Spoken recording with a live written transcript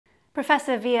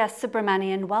Professor VS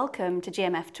Subhramanian, welcome to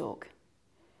GMF Talk.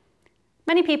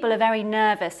 Many people are very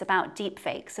nervous about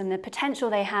deepfakes and the potential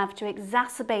they have to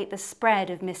exacerbate the spread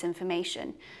of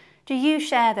misinformation. Do you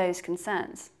share those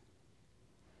concerns?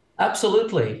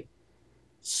 Absolutely.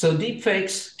 So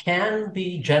deepfakes can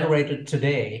be generated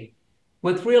today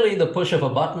with really the push of a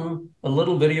button, a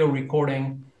little video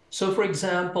recording. So for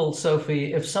example,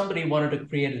 Sophie, if somebody wanted to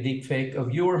create a deepfake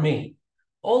of you or me,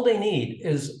 all they need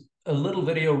is a little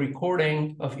video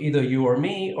recording of either you or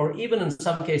me, or even in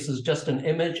some cases, just an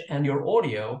image and your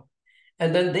audio.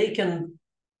 And then they can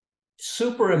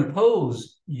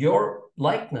superimpose your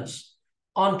likeness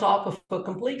on top of a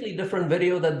completely different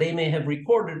video that they may have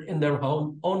recorded in their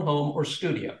own home or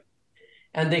studio.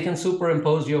 And they can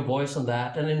superimpose your voice on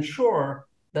that and ensure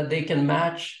that they can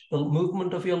match the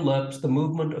movement of your lips, the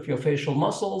movement of your facial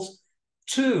muscles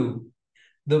to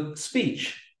the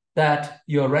speech that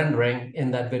you're rendering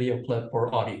in that video clip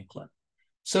or audio clip.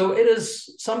 So it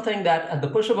is something that at the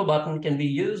push of a button can be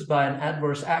used by an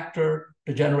adverse actor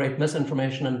to generate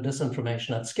misinformation and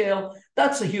disinformation at scale.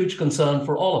 That's a huge concern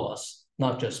for all of us,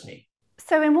 not just me.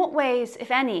 So in what ways,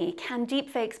 if any, can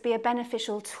deepfakes be a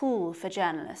beneficial tool for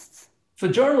journalists? For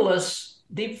journalists,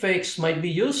 deepfakes might be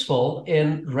useful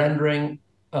in rendering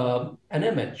an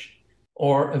image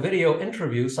or a video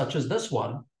interview such as this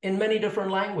one in many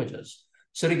different languages.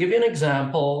 So to give you an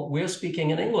example, we're speaking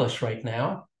in English right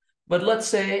now, but let's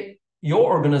say your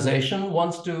organization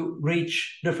wants to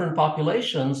reach different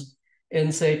populations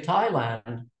in, say,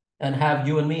 Thailand and have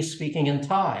you and me speaking in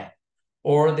Thai,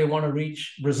 or they want to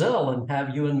reach Brazil and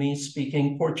have you and me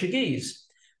speaking Portuguese.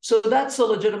 So that's a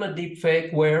legitimate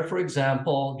deepfake where, for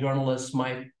example, journalists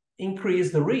might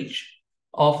increase the reach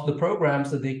of the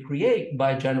programs that they create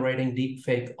by generating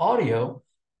deepfake audio,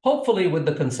 hopefully with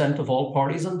the consent of all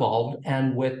parties involved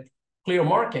and with clear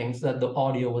markings that the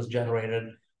audio was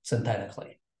generated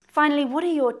synthetically. Finally, what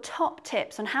are your top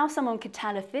tips on how someone could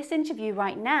tell if this interview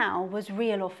right now was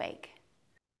real or fake?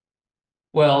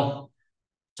 Well,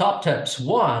 top tips.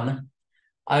 One,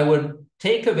 I would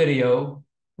take a video,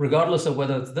 regardless of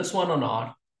whether it's this one or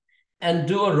not, and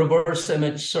do a reverse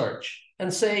image search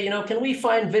and say, can we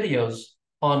find videos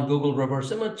on Google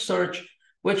reverse image search,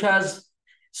 which has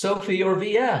Sophie or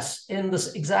VS in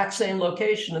this exact same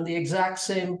location, in the exact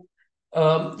same,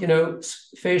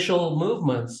 facial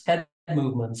movements, head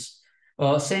movements,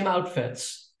 same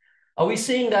outfits. Are we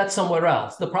seeing that somewhere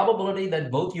else? The probability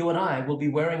that both you and I will be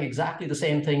wearing exactly the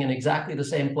same thing in exactly the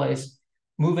same place,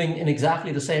 moving in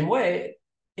exactly the same way,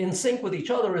 in sync with each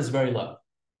other is very low.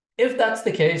 If that's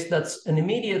the case, that's an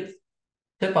immediate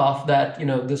tip-off that,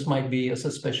 this might be a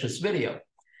suspicious video.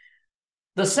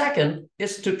 The second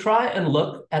is to try and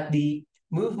look at the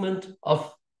movement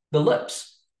of the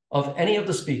lips of any of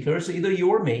the speakers, either you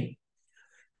or me,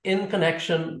 in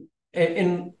connection,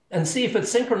 and see if it's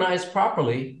synchronized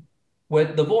properly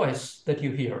with the voice that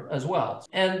you hear as well.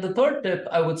 And the third tip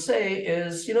I would say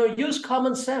is, use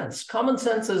common sense. Common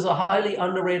sense is a highly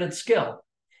underrated skill.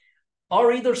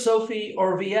 Are either Sophie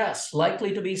or VS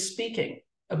likely to be speaking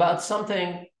about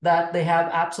something that they have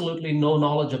absolutely no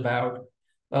knowledge about?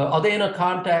 Are they in a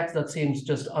context that seems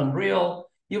just unreal?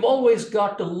 You've always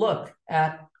got to look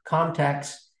at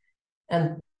context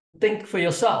and think for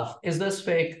yourself, is this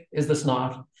fake? Is this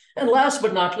not? And last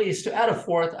but not least, to add a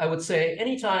fourth, I would say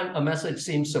anytime a message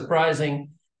seems surprising,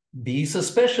 be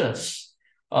suspicious.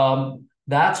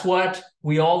 That's what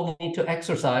we all need to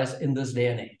exercise in this day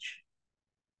and age.